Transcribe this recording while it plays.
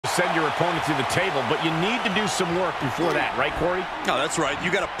send your opponent to the table, but you need to do some work before that, right, Corey? No, that's right. You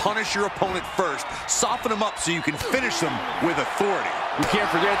got to punish your opponent first, soften them up so you can finish them with authority. You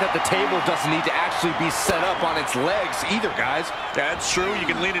can't forget that the table doesn't need to actually be set up on its legs either, guys. That's true. You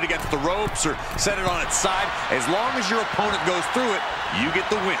can lean it against the ropes or set it on its side. As long as your opponent goes through it, you get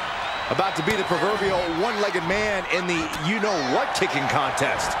the win. About to be the proverbial one-legged man in the you-know-what kicking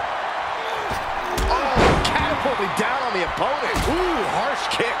contest. Oh, catapulting down on the opponent. Ooh, harsh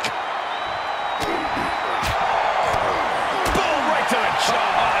kick. Boom, right to the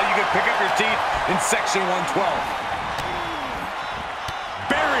jaw. You can pick up your teeth in section 112.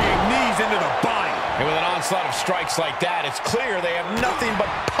 Burying knees into the body. And with an onslaught of strikes like that, it's clear they have nothing but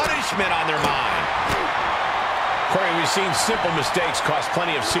punishment on their mind. Corey, we've seen simple mistakes cost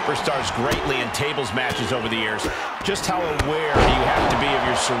plenty of superstars greatly in tables matches over the years. Just how aware do you have to be of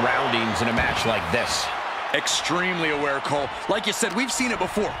your surroundings in a match like this? Extremely aware, Cole. Like you said, we've seen it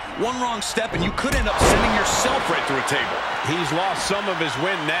before. One wrong step and you could end up sending yourself right through a table. He's lost some of his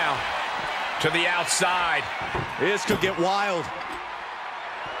wind now. To the outside. This could get wild.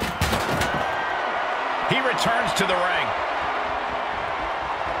 He returns to the ring.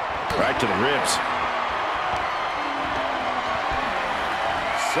 Right to the ribs.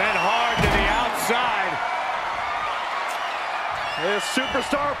 Sent hard to the outside. This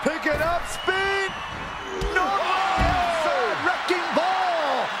superstar picking up speed. No! Wrecking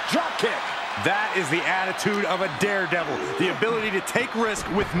ball. Drop kick. That is the attitude of a daredevil. The ability to take risk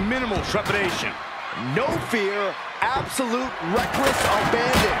with minimal trepidation. No fear. Absolute reckless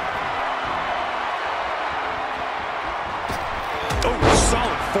abandon. Oh,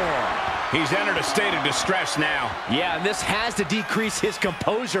 solid forearm. He's entered a state of distress now. Yeah, and this has to decrease his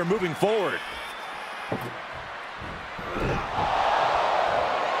composure moving forward.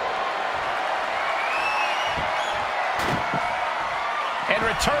 And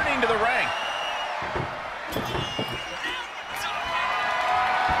returning to the ring.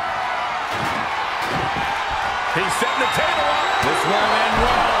 He's setting the table up. This won't end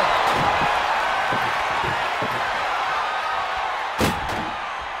well.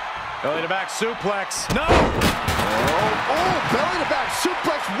 Belly to back suplex. No! Oh, belly to back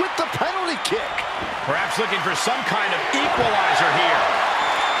suplex with the penalty kick. Perhaps looking for some kind of equalizer here.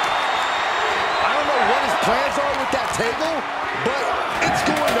 I don't know what his plans are with that table, but it's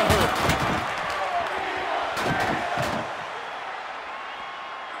going to hurt.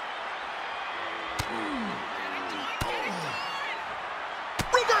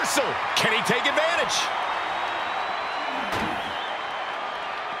 Reversal. Can he take advantage?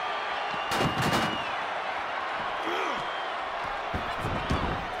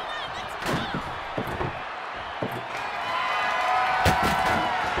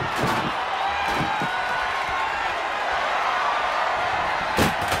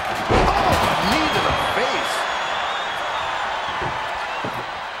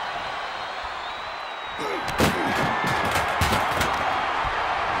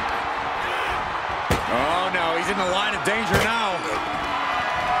 In the line of danger now.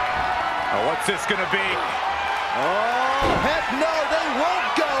 Oh, what's this gonna be? Oh, heck no, they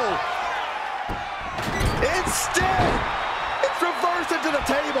won't go. Instead, it's reversed into the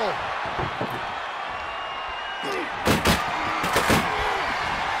table.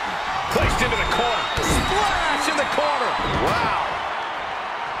 Placed into the corner. Splash in the corner. Wow.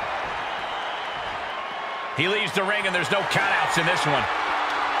 He leaves the ring and there's no countouts in this one.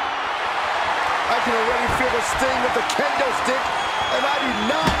 I can already feel the sting of the kendo stick, and I do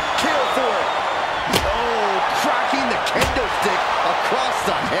not care for it. Oh, cracking the kendo stick across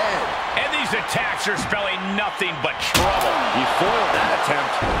the head. And these attacks are spelling nothing but trouble. He foiled that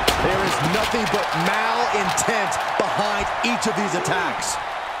attempt. There is nothing but malintent behind each of these attacks.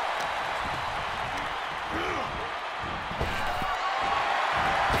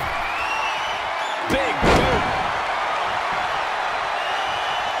 Big boot.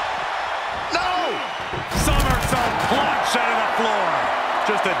 Somersault plunge out of the floor.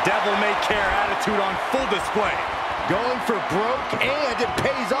 Just a devil-may-care attitude on full display. Going for broke, and it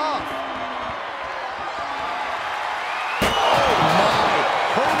pays off. Oh, my.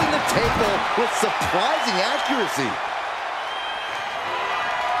 Holding the table with surprising accuracy.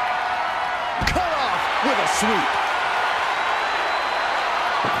 Cut off with a sweep.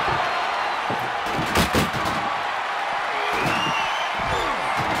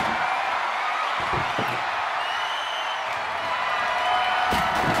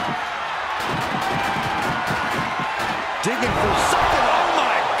 Digging for something. Oh,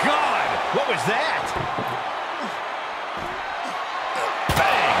 my God. What was that?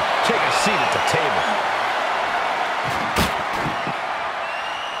 Bang. Take a seat at the table.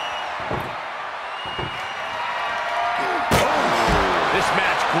 This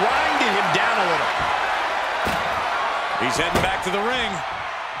match grinding him down a little. He's heading back to the ring.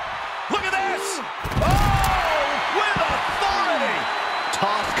 Look at this! Oh, with authority!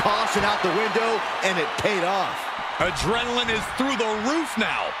 Tossed caution out the window, and it paid off. Adrenaline is through the roof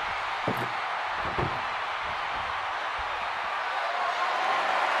now.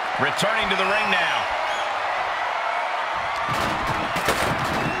 Returning to the ring now.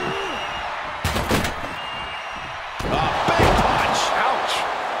 A big punch. Ouch.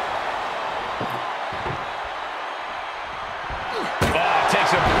 Oh,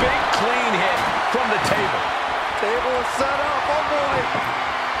 takes a big clean hit from the table. Table is set up. Oh, boy.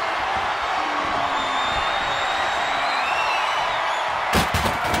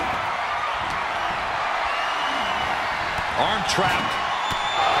 Arm trapped.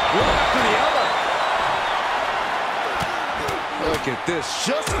 One after the other. Look at this,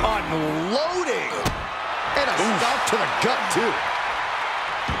 just unloading. And a stop to the gut, too.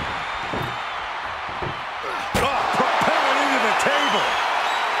 Oh, propelling into the table.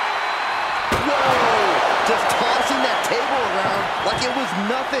 Whoa! Just tossing that table around like it was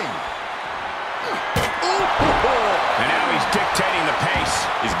nothing. Ooh. And now he's dictating the pace.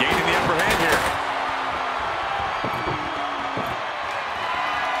 He's gaining the upper hand here.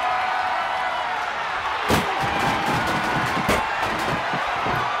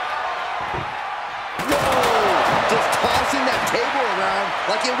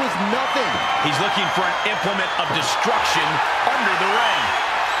 Like it was nothing. He's looking for an implement of destruction under the ring.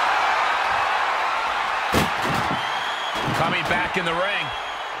 Coming back in the ring.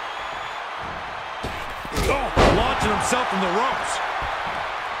 Oh, launching himself from the ropes.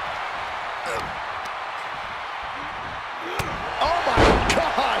 Oh my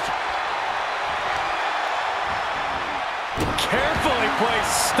gosh. Carefully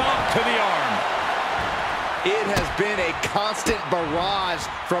placed stomp to the arm. It has been a constant barrage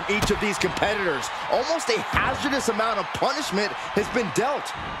from each of these competitors. Almost a hazardous amount of punishment has been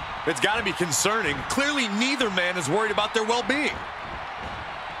dealt. It's got to be concerning. Clearly, neither man is worried about their well-being.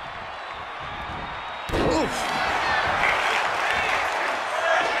 Oof.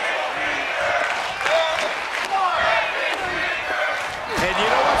 And you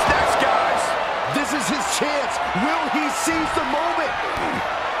know what's next, guys? This is his chance. Will he seize the moment?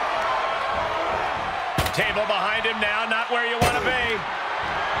 Table behind him now, not where you want to be.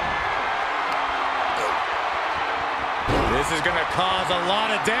 This is going to cause a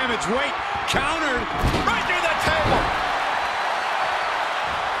lot of damage. Wait, countered right through the table.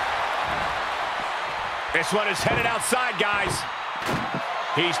 This one is headed outside, guys.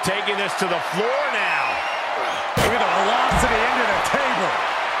 He's taking this to the floor now. Look at the velocity into the table.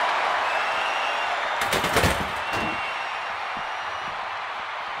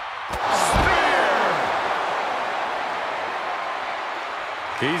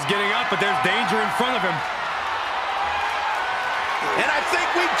 He's getting up, but there's danger in front of him. And I think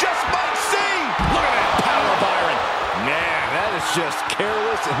we just might see. Look at that power, Byron. Man, that is just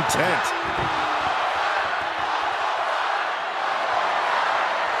careless intent.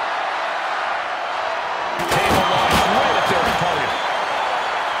 Table launched right at their opponent.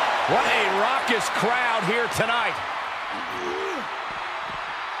 What a raucous crowd here tonight.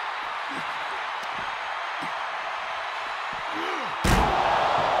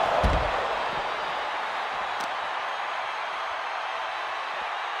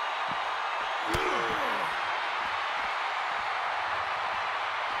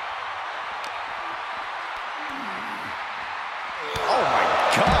 Oh my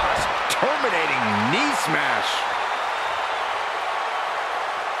gosh, terminating knee smash.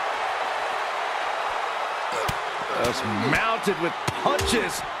 Just mounted with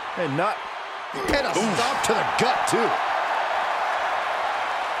punches and a stop to the gut too.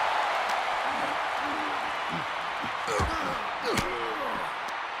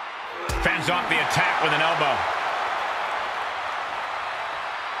 Fends off the attack with an elbow.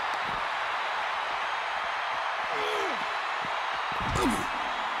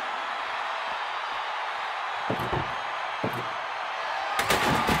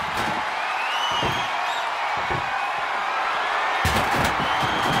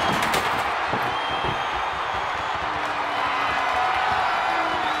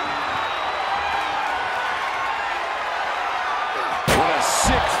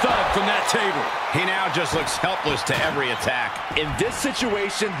 From that table. He now just looks helpless to every attack. In this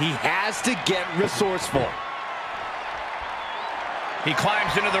situation, he has to get resourceful. He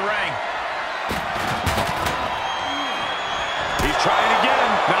climbs into the ring. He's trying to get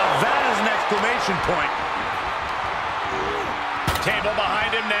him. Now that is an exclamation point. Table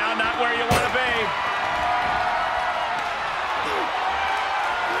behind him now, not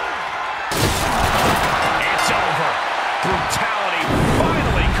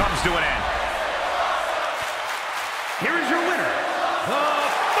Here is